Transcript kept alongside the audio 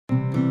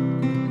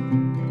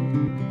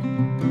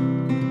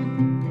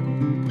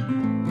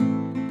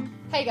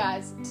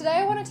guys, today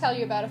I want to tell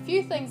you about a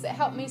few things that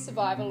helped me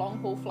survive a long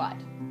haul flight.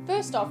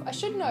 First off, I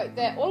should note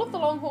that all of the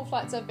long haul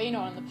flights I've been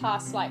on in the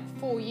past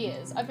 4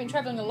 years, I've been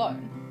travelling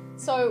alone.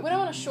 So when I'm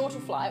on a shorter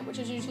flight, which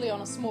is usually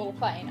on a smaller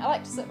plane, I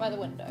like to sit by the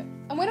window.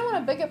 And when I'm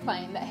on a bigger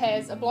plane that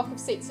has a block of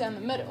seats down the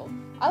middle,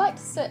 I like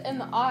to sit in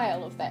the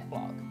aisle of that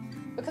block.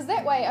 Because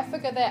that way I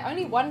figure that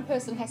only one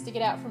person has to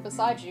get out from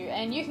beside you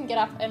and you can get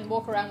up and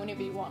walk around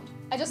whenever you want.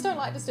 I just don't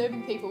like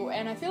disturbing people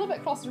and I feel a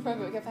bit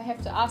claustrophobic if I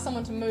have to ask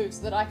someone to move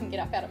so that I can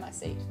get up out of my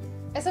seat.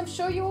 As I'm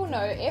sure you all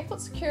know,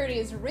 airport security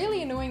is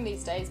really annoying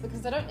these days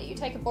because they don't let you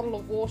take a bottle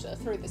of water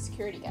through the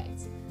security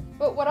gates.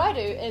 But what I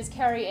do is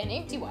carry an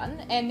empty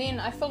one and then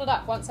I fill it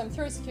up once I'm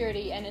through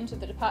security and into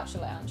the departure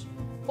lounge.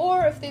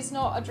 Or if there's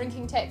not a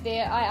drinking tap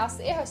there, I ask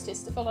the air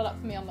hostess to fill it up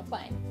for me on the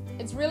plane.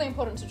 It's really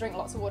important to drink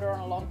lots of water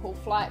on a long haul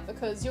flight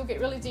because you'll get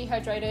really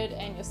dehydrated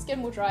and your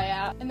skin will dry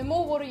out, and the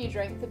more water you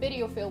drink, the better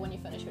you'll feel when you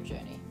finish your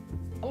journey.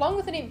 Along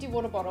with an empty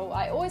water bottle,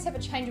 I always have a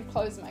change of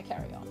clothes in my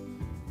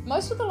carry-on.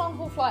 Most of the long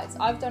haul flights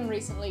I've done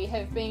recently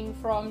have been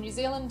from New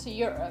Zealand to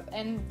Europe,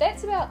 and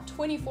that's about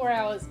 24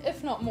 hours,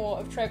 if not more,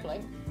 of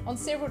travelling on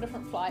several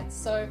different flights,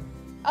 so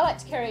I like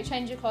to carry a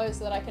change of clothes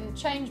so that I can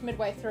change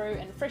midway through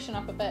and freshen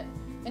up a bit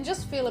and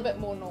just feel a bit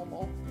more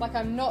normal, like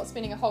I'm not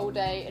spending a whole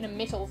day in a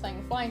metal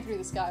thing flying through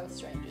the sky with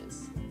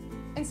strangers.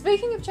 And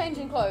speaking of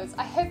changing clothes,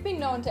 I have been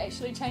known to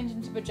actually change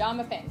into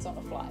pyjama pants on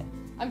a flight.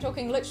 I'm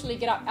talking literally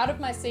get up out of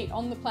my seat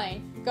on the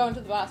plane, go into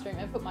the bathroom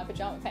and put my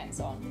pyjama pants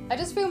on. I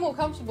just feel more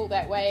comfortable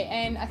that way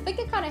and I think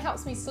it kind of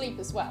helps me sleep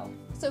as well.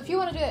 So if you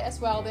want to do that as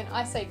well, then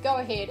I say go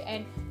ahead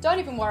and don't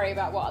even worry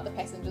about what other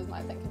passengers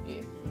might think of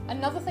you.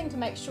 Another thing to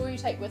make sure you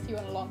take with you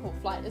on a long haul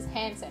flight is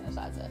hand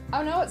sanitizer.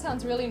 I know it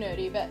sounds really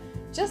nerdy, but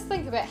just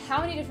think about how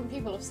many different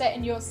people have sat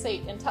in your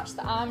seat and touched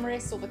the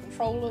armrests or the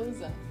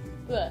controllers and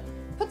bleh.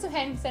 Put some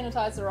hand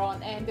sanitizer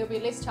on and there'll be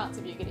less chance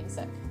of you getting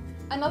sick.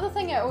 Another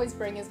thing I always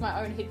bring is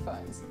my own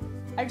headphones.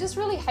 I just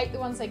really hate the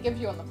ones they give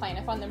you on the plane.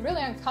 I find them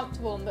really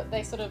uncomfortable and that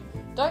they sort of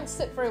don't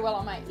sit very well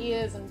on my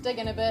ears and dig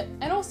in a bit.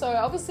 And also,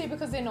 obviously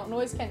because they're not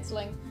noise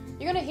cancelling,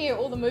 you're going to hear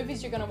all the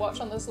movies you're going to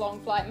watch on this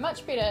long flight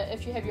much better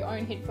if you have your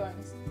own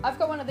headphones. I've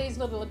got one of these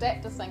little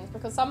adapter things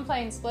because some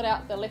planes split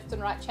out the left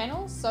and right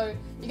channels, so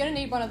you're going to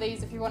need one of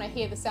these if you want to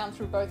hear the sound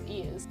through both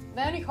ears.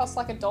 They only cost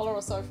like $1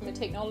 or so from a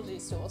technology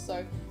store,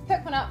 so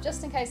pick one up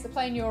just in case the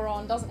plane you're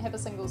on doesn't have a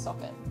single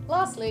socket.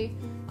 Lastly,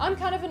 I'm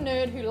kind of a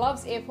nerd who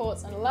loves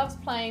airports and loves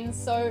planes,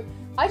 so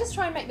I just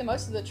try and make the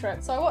most of the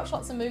trip. So I watch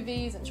lots of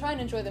movies and try and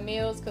enjoy the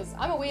meals because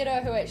I'm a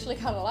weirdo who actually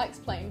kind of likes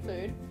plane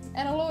food.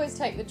 And I'll always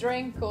take the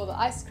drink or the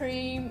ice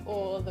cream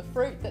or the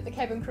fruit that the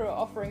cabin crew are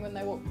offering when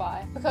they walk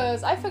by.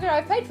 Because I figure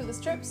I've paid for this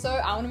trip, so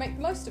I want to make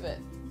the most of it.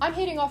 I'm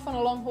heading off on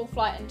a long haul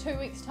flight in 2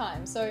 weeks'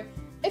 time, so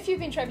if you've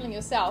been travelling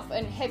yourself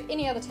and have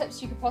any other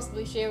tips you could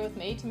possibly share with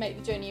me to make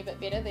the journey a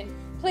bit better, then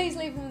please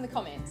leave them in the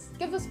comments.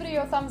 Give this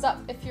video a thumbs up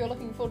if you're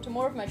looking forward to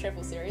more of my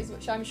travel series,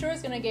 which I'm sure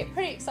is going to get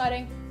pretty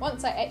exciting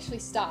once I actually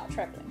start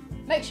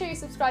travelling. Make sure you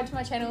subscribe to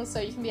my channel so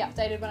you can be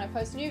updated when I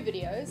post new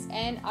videos,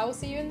 and I will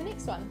see you in the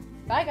next one.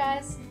 Bye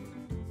guys!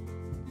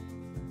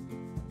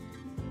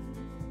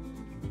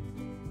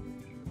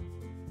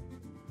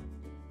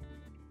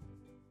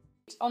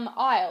 On the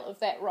aisle of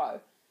that row.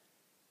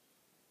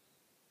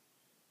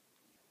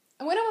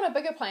 And when I'm on a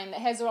bigger plane that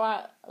has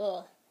a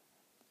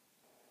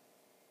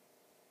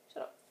shut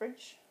up,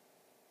 fridge.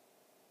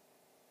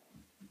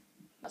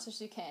 As much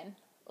as you can.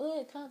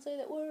 Ugh, I can't say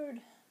that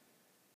word.